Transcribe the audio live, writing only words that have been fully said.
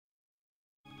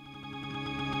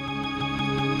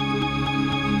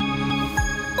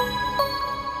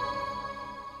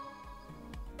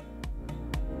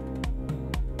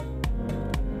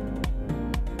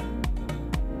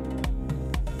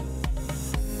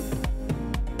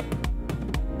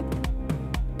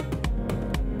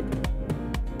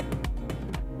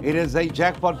It is a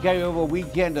jackpot carryover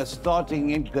weekend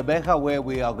starting in Gqeberha, where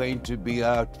we are going to be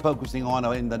focusing on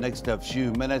in the next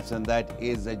few minutes, and that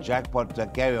is a jackpot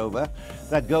carryover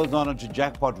that goes on into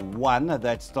jackpot 1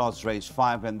 that starts race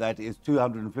 5, and that is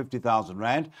 250,000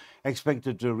 Rand,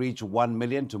 expected to reach 1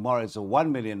 million. Tomorrow it's a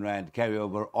 1 million Rand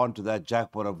carryover onto that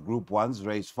jackpot of Group 1's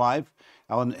race 5.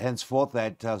 Henceforth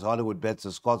at Hollywood Bets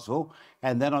of Scottsville.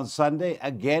 And then on Sunday,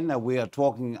 again, we are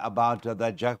talking about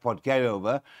that jackpot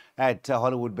carryover at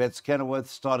Hollywood Bets Kenilworth,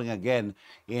 starting again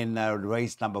in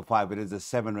race number 5. It is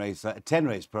a 10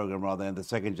 race program rather, and the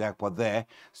second jackpot there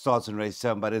starts in race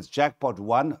 7. But it's jackpot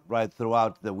 1 right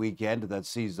throughout the weekend that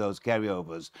sees those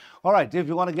carryovers. All right, if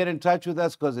you want to get in touch with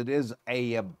us, because it is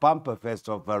a bumper fest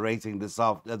of racing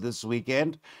this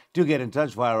weekend, do get in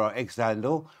touch via our X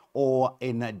handle or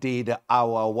indeed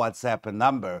our WhatsApp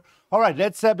number. All right,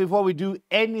 let's before we do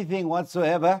anything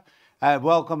whatsoever,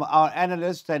 welcome our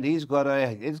analyst, and he's got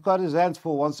his hands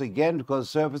full once again because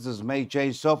surfaces may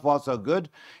change. So far, so good.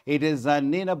 It is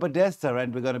Nino Podesta,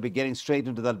 and we're going to be getting straight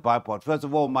into that bipod. First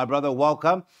of all, my brother,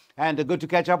 welcome, and good to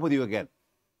catch up with you again.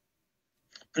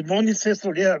 Good morning,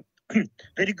 Cecil. Yeah,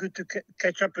 very good to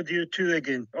catch up with you too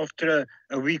again after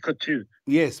a week or two.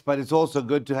 Yes, but it's also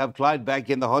good to have Clyde back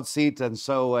in the hot seat, and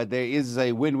so there is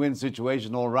a win-win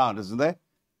situation all around, isn't there?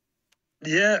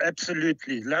 Yeah,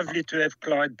 absolutely. Lovely to have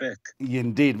Clyde back.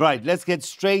 Indeed. Right. Let's get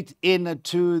straight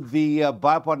into the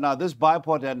bipod. Now, this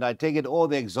bipod, and I take it all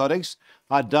the exotics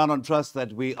are done on trust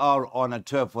that we are on a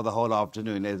turf for the whole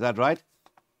afternoon. Is that right?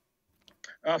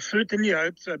 I certainly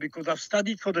hope so, because I've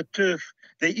studied for the turf.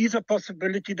 There is a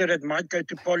possibility that it might go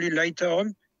to poly later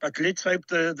on, but let's hope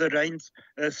the rains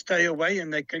stay away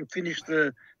and they can finish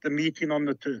the meeting on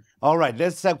the turf. All right,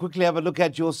 let's quickly have a look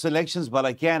at your selections, but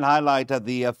I can highlight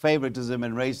the favoritism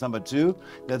in race number 2.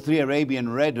 The 3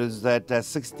 Arabian Red is at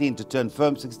 16 to turn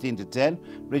firm, 16 to 10.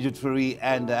 Richard Fourie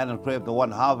and Alan Crave, the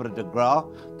 1 Havre de Gras,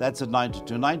 that's at 9 to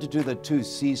 2. 9 to 2, the 2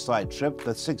 Seaside Trip,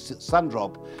 the 6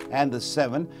 Sundrop, and the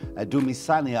 7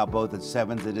 Dumisani are both at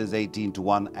 7s. It is 18 to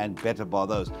 1 and better bar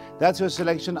those. That's your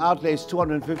selection. Outlays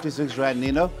 256 Rand,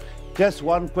 Nino. Just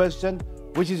one question.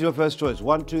 Which is your first choice?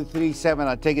 1, 2, 3, 7.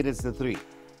 I take it it's the 3.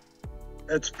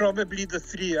 It's probably the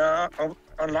 3. I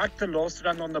like the last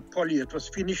run on the poly. It was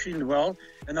finishing well,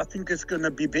 and I think it's going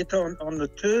to be better on the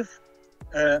turf.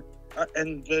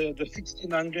 And the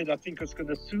 1600, I think it's going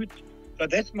to suit. So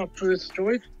that's my first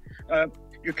choice.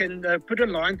 You can put a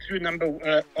line through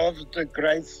number of the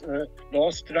Grace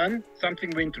last run.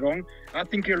 Something went wrong. I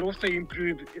think he'll also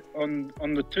improve on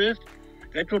the turf.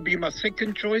 That will be my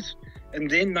second choice. And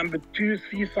then number 2,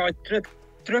 Seaside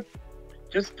Trip.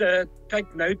 Just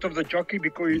take note of the jockey,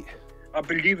 because I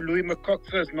believe Louis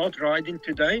McCoxer is not riding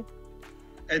today.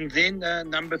 And then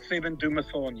number 7,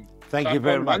 Dumisani. Thank you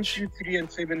very much. 1, 2, 3,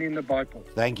 and 7 in the bipod.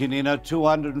 Thank you, Nino.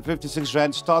 256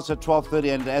 Rand starts at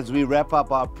 12:30, and as we wrap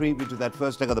up our preview to that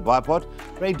first leg of the bipod,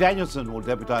 Ray Danielson will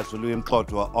deputise for Louis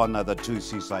Mkotwa on the 2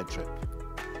 Seaside Trip.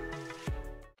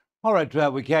 All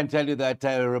right, we can tell you that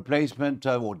replacement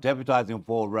or deputising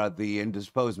for the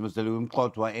indisposed Mr. Louis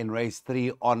Mkotwa in race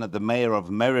 3 on the Mayor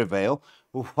of Merivale,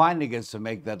 who finally gets to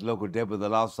make that local debut. The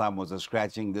last time was a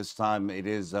scratching. This time it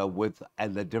is with a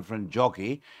different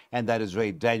jockey, and that is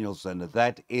Ray Danielson.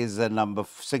 That is number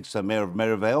 6, Mayor of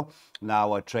Merivale,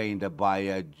 now trained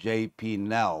by J.P.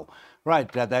 Nell.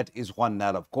 Right, that is one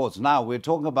that, of course. Now, we're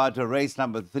talking about race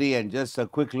number 3, and just a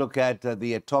quick look at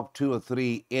the top 2 or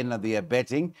 3 in the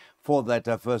betting for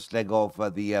that first leg of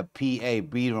the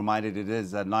PAB. Reminded it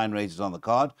is 9 races on the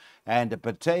card. And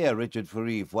Pattaya, Richard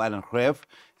Fourie for Alan Crave,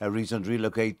 a recent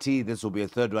relocatee. This will be a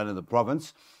third run in the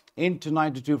province. Into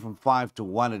 9 to 2 from 5 to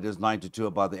 1. It is 9 to 2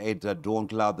 about the 8 Dawn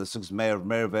Cloud, the 6 Mayor of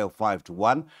Merivale, 5 to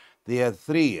 1. The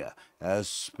 3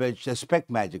 Spec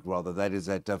Magic, rather, that is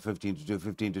at 15 to 2,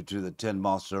 15 to 2, the 10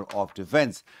 Master of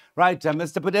Defense. Right,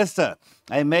 Mr. Podesta,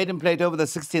 a maiden plate over the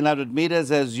 1600 meters,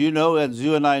 as you know, as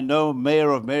you and I know, Mayor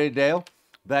of Merivale.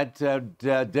 That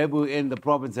debut in the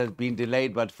province has been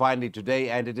delayed, but finally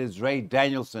today, and it is Ray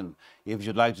Danielson, if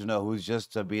you'd like to know, who's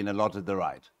just been allotted the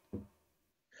ride.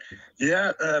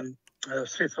 Yeah,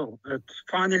 Cecil, it's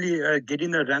finally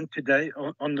getting a run today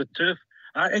on the turf.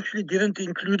 I actually didn't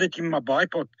include it in my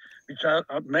bipod, which I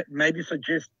maybe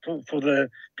suggest for the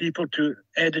people to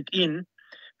add it in.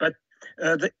 But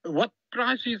what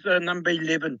price is number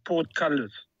 11, Port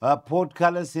Colours? Port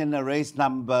Colours in race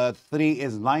number 3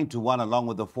 is 9 to 1, along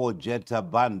with the 4 Jet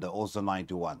Band, also 9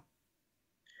 to 1.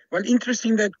 Well,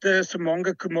 interesting that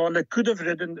Simonga Kumalo could have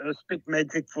ridden Spec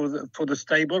Magic for the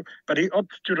stable, but he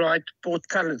opts to ride Port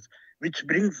Colours, which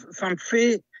brings some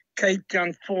fair Cape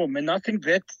Town form, and I think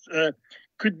that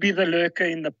could be the lurker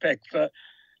in the pack. So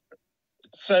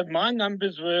So my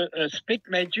numbers were Spec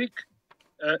Magic,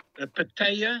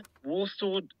 Pattaya,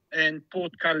 Warsaw, and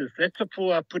Port Colors. That's the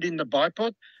 4 I put in the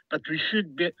bipod, but we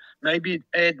should maybe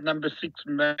add number 6,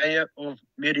 Mayor of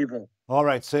Maryville. All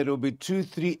right, so it'll be 2,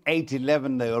 3, 8,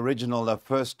 11, the original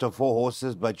first 4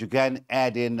 horses, but you can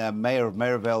add in Mayor of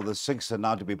Maryville, the 6, and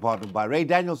now to be partnered by Ray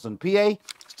Danielson. PA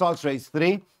starts race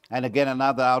 3, and again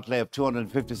another outlay of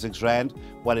 256 Rand.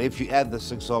 Well, if you add the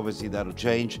 6, obviously that'll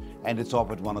change, and it's off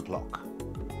at 1 o'clock.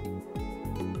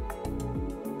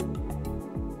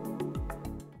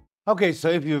 Okay, so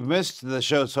if you've missed the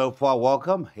show so far,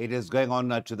 welcome. It is going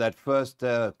on to that first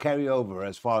carryover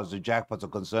as far as the jackpots are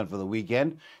concerned for the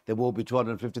weekend. There will be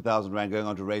 250,000 Rand going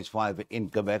on to race 5 in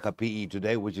Gqeberha PE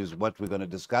today, which is what we're going to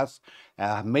discuss.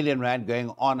 R1 million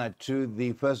going on to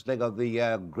the first leg of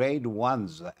the grade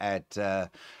 1s at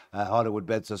Hollywood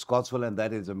Bets Scottsville, and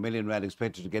that is R1 million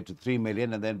expected to get to 3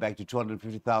 million, and then back to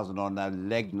 250,000 on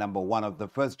leg number 1 of the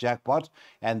first jackpot,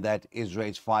 and that is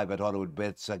race 5 at Hollywood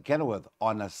Bets Kenilworth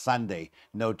on a Sunday.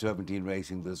 No turpentine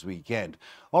racing this weekend.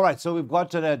 All right, so we've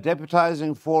got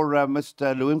deputizing for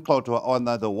Mr. Louis Mkloto on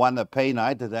the one pay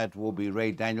night. That will be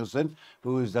Ray Danielson,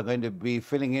 who is going to be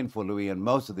filling in for Louis in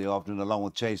most of the afternoon, along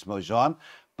with Chase Mojan.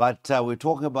 But we're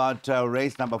talking about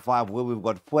race number 5, where we've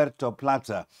got Puerto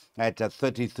Plata at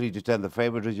 33 to 10, the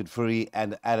favorite, Richard Fourie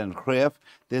and Alan Greef.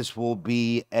 This will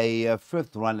be a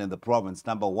 5th run in the province.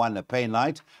 Number 1, a pay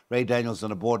night. Ray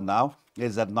Danielson aboard now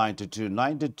is at 9 to 2.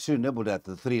 9 to 2 nibbled at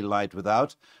the 3 light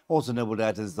without. Also nibbled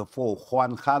at is the 4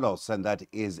 Juan Carlos, and that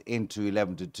is into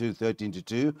 11 to 2, 13 to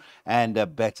 2,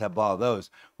 and better bar those.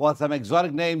 Well, some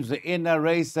exotic names in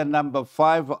race number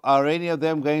 5. Are any of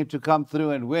them going to come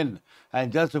through and win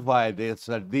and justify this,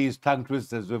 these tongue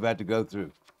twisters we've had to go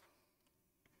through?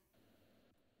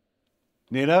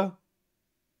 Nino?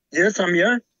 Yes, I'm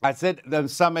here. I said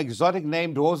there's some exotic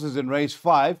named horses in race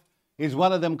 5. Is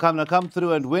one of them going to come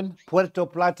through and win? Puerto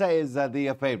Plata is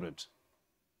the favorite.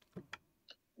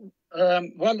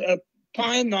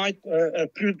 Pie Night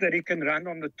proved that he can run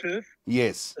on the turf.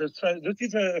 Yes. So this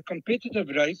is a competitive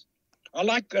race. I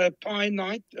like Pie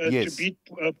Night Yes. to beat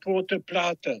Puerto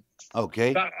Plata.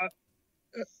 Okay.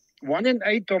 So, 1 and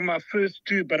 8 on my first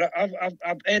 2, but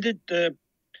I've added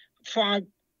 5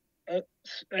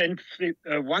 and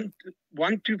 1,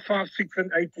 2, 5, 6,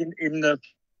 and 8 in the.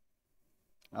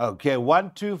 Okay,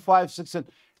 1, 2, 5, 6, and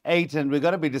 8, and we're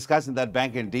going to be discussing that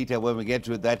bank in detail when we get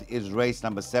to it. That is race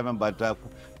number 7, but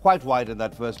quite wide in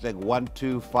that first leg. 1,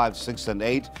 2, 5, 6, and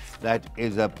 8. That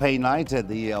is a pay night.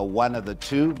 The 1 of the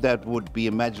 2, that would be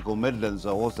a Magical Midlands,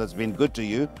 a horse that's been good to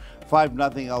you. 5,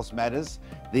 nothing else matters.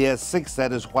 The 6,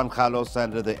 that is Juan Carlos,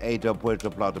 and the 8 of Puerto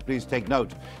Plata. Please take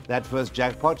note, that first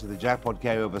jackpot, the jackpot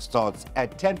carryover starts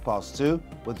at 2:10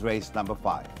 with race number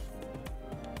 5.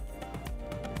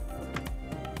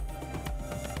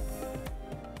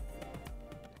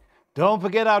 Don't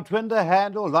forget our Twitter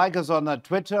handle. Like us on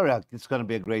Twitter. It's going to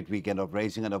be a great weekend of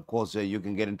racing. And, of course, you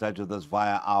can get in touch with us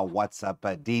via our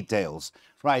WhatsApp details.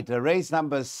 Right, race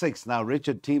number 6. Now,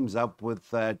 Richard teams up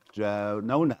with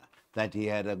Nona, that he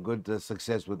had a good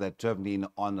success with that turpentine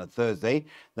on a Thursday.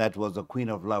 That was a Queen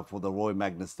of Love for the Roy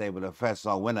Magnus Stable, a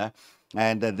Faststyle winner.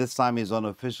 And this time he's on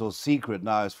Official Secret.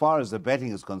 Now, as far as the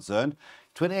betting is concerned,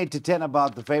 28 to 10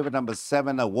 about the favorite number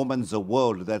 7, A Woman's a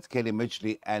World. That's Kelly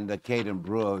Mitchley and Caden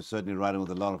Brewer, certainly riding with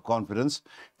a lot of confidence.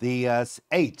 The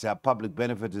 8, Public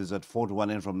Benefit, is at 4 to 1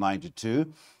 in from 9 to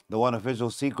 2. The 1, Official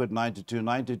Secret, 9 to 2.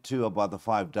 9 to 2 about the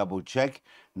 5, Double Check.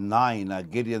 9,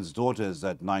 Gideon's Daughters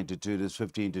at 9 to 2. There's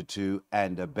 15 to 2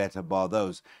 and better bar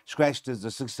those. Scratched is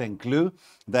the 16 Clue.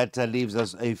 That leaves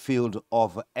us a field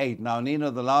of 8. Now, Nino,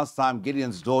 the last time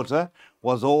Gideon's Daughter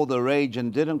was all the rage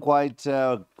and didn't quite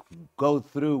go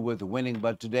through with winning,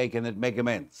 but today can it make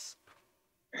amends?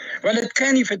 Well, it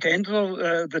can if it handles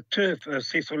the turf,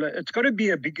 Cecil. It's got to be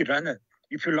a big runner.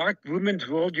 If you like Women's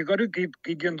World, you've got to give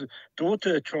Gideon's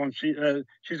Daughter a chance.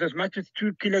 She's as much as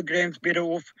 2 kilograms better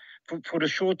off for a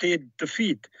short-haired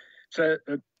defeat. So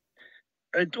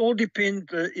it all depends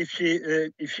if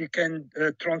she can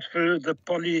transfer the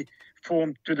poly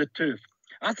form to the turf.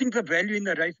 I think the value in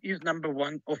the race is number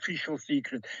 1, Official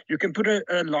Secret. You can put a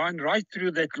line right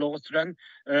through that last run.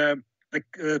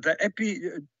 The Appy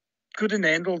couldn't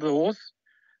handle the horse.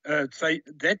 So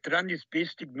that run is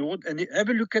best ignored. And have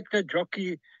a look at the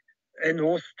jockey and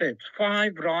horse stats.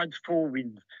 5 rides, 4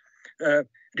 wins.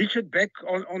 Richard back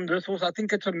on this horse, I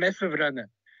think it's a massive runner.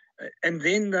 And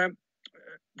then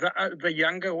the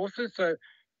younger horses,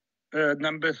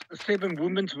 number 7,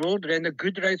 Women's World, ran a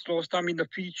good race last time in the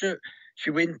feature. She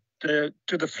went to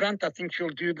the front. I think she'll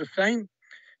do the same.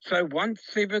 So 1,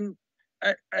 7,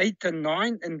 8, and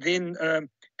 9, and then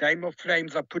Game of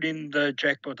Flames, I put in the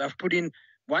jackpot. I've put in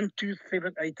 1, 2,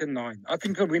 7, 8, and 9. I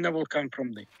think the winner will come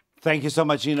from there. Thank you so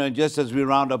much, Nino. And just as we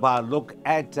round up our look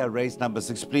at race number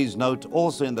 6, please note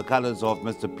also in the colours of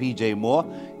Mr. PJ Moore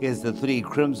is the 3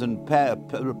 Crimson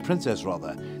Princess,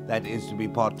 that is to be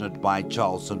partnered by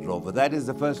Charles St. Lover. That is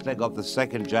the first leg of the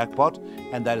second jackpot,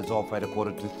 and that is off at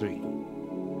 2:45.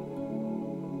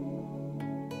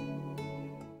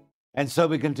 And so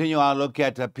we continue our look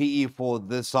at PE for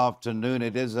this afternoon.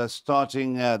 It is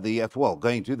starting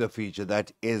going to the feature.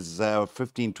 That is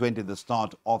 15:20, the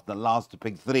start of the last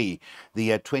pick 3,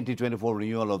 the 2024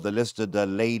 renewal of the listed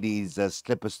ladies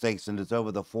slipper stakes, and it's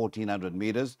over the 1400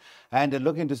 meters. And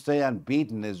looking to stay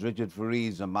unbeaten is Richard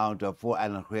Fourier's amount for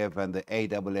Alan Greef and the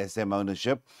ASSM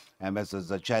ownership, and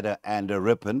Messrs. Cheddar and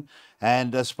Ripon.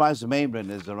 And Spice Mainbrain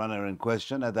is the runner in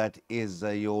question. That is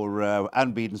your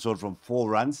unbeaten sort from 4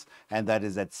 runs, and that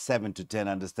is at 7-10,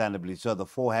 understandably. So the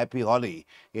 4 Happy Holly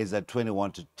is at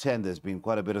 21-10. There's been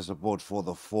quite a bit of support for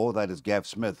the 4. That is Gav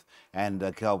Smith and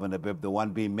Calvin Abib. The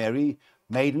 1 being Mary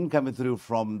Maiden coming through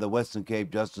from the Western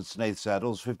Cape, Justin Snaith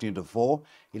Saddles, 15-4.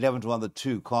 11-1, the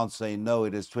 2, Can't Say No.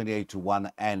 It is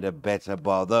 28-1 and a better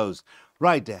bar those.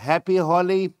 Right, Happy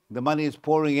Holly, the money is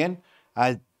pouring in.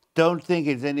 I don't think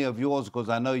it's any of yours because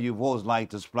I know you've always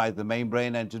liked to supply the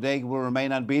Mainbrain, and today will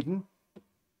remain unbeaten?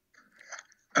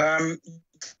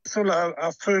 So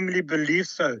I firmly believe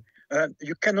so.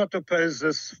 You cannot oppose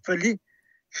this filly.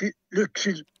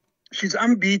 She's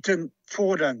unbeaten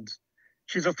 4 runs.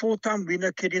 She's a 4-time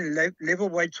winner, carrying level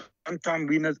weights, 1-time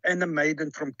winners, and a maiden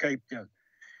from Cape Town.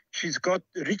 She's got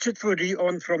Richard Fourie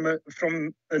on from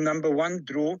a number 1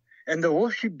 draw. And the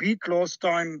horse she beat last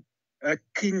time,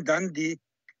 King Dundee,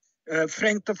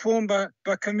 Frank the form by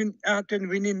coming out and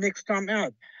winning next time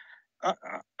out.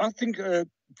 I think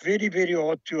very, very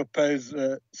hard to oppose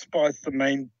Spice the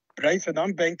main race. And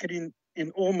I'm banking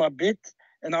in all my bets,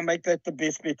 and I make that the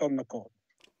best bet on the card.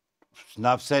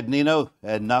 Enough said, Nino.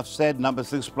 Enough said. Number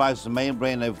 6, Spice the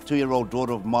Mainbrain, a 2-year-old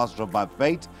daughter of Master of My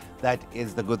Fate. That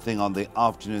is the good thing on the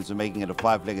afternoon, so making it a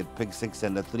 5-legged pick 6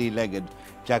 and a 3-legged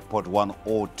jackpot 1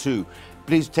 or 2.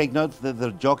 Please take note that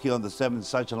the jockey on the 7th,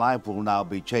 Such a Life, will now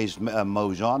be Chase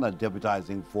Mojan,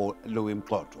 deputizing for Louis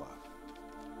Mklotwa.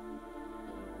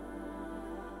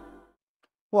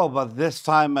 Well, but this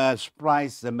time,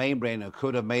 Spice the Mainbrain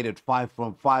could have made it 5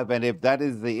 from 5, and if that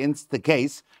is the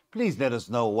case, please let us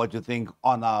know what you think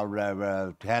on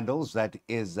our handles. That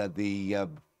is the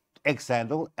X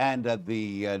handle and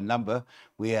the number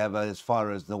we have as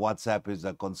far as the WhatsApp is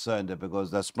concerned,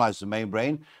 because the Spice the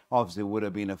Mainbrain obviously would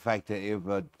have been a factor if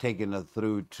taken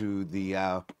through to the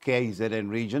KZN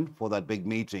region for that big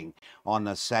meeting on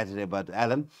a Saturday. But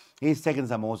Alan, he's taken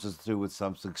some horses through with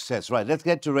some success. Right, let's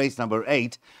get to race number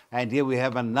 8. And here we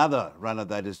have another runner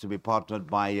that is to be partnered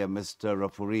by Mr.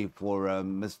 Fourie for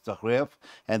Mr. Greef.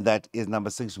 And that is number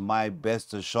 6, My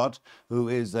Best Shot, who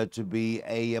is to be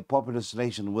a popular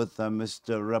selection with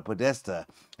Mr. Podesta.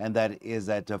 And that is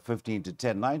at 15-10,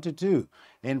 9-2.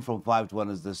 In from 5-1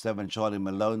 is the 7, Charlie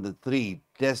Malone. The 3,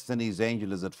 Destiny's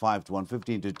Angel, is at 5-1,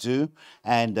 15-2,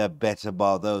 and better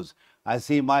bar those. I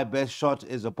see My Best Shot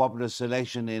is a popular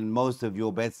selection in most of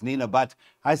your bets, Nina, but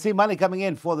I see money coming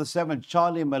in for the 7,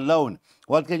 Charlie Malone.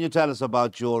 What can you tell us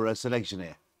about your selection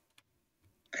here?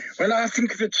 Well, I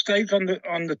think if it stays on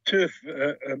the turf,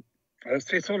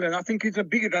 Cecil, and I think he's a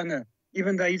big runner,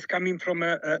 even though he's coming from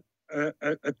a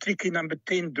tricky number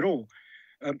 10 draw.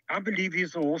 I believe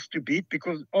he's a horse to beat,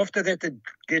 because after that it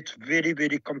gets very,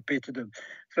 very competitive.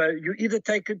 So you either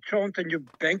take a chance and you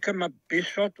bank him a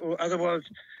best shot, or otherwise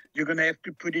you're going to have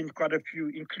to put in quite a few,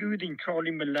 including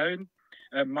Charlie Malone,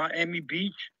 Miami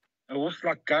Beach, a horse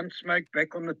like Gunsmoke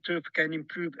back on the turf can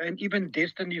improve, and even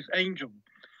Destiny's Angel.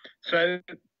 So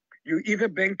you either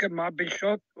bank him my best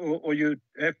shot, or you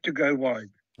have to go wide.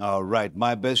 All right,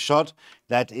 My Best Shot.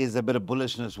 That is a bit of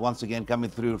bullishness once again coming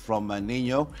through from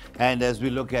Nino. And as we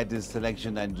look at his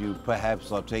selection, and you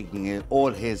perhaps are taking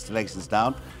all his selections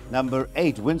down, number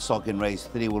 8, Windsock in race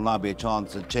 3 will now be a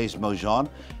chance at Chase Mojan.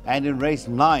 And in race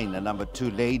 9, number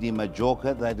 2, Lady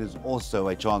Majorca, that is also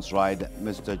a chance ride,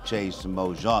 Mr. Chase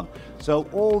Mojan. So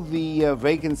all the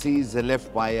vacancies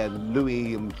left by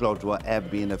Louis Mklotwa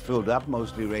have been filled up,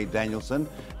 mostly Ray Danielson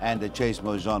and Chase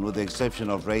Mojan, with the exception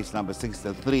of race number 6,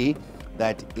 the 3.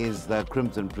 That is the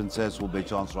Crimson Princess, will be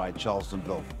chance ride Charles St.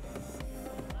 Lover.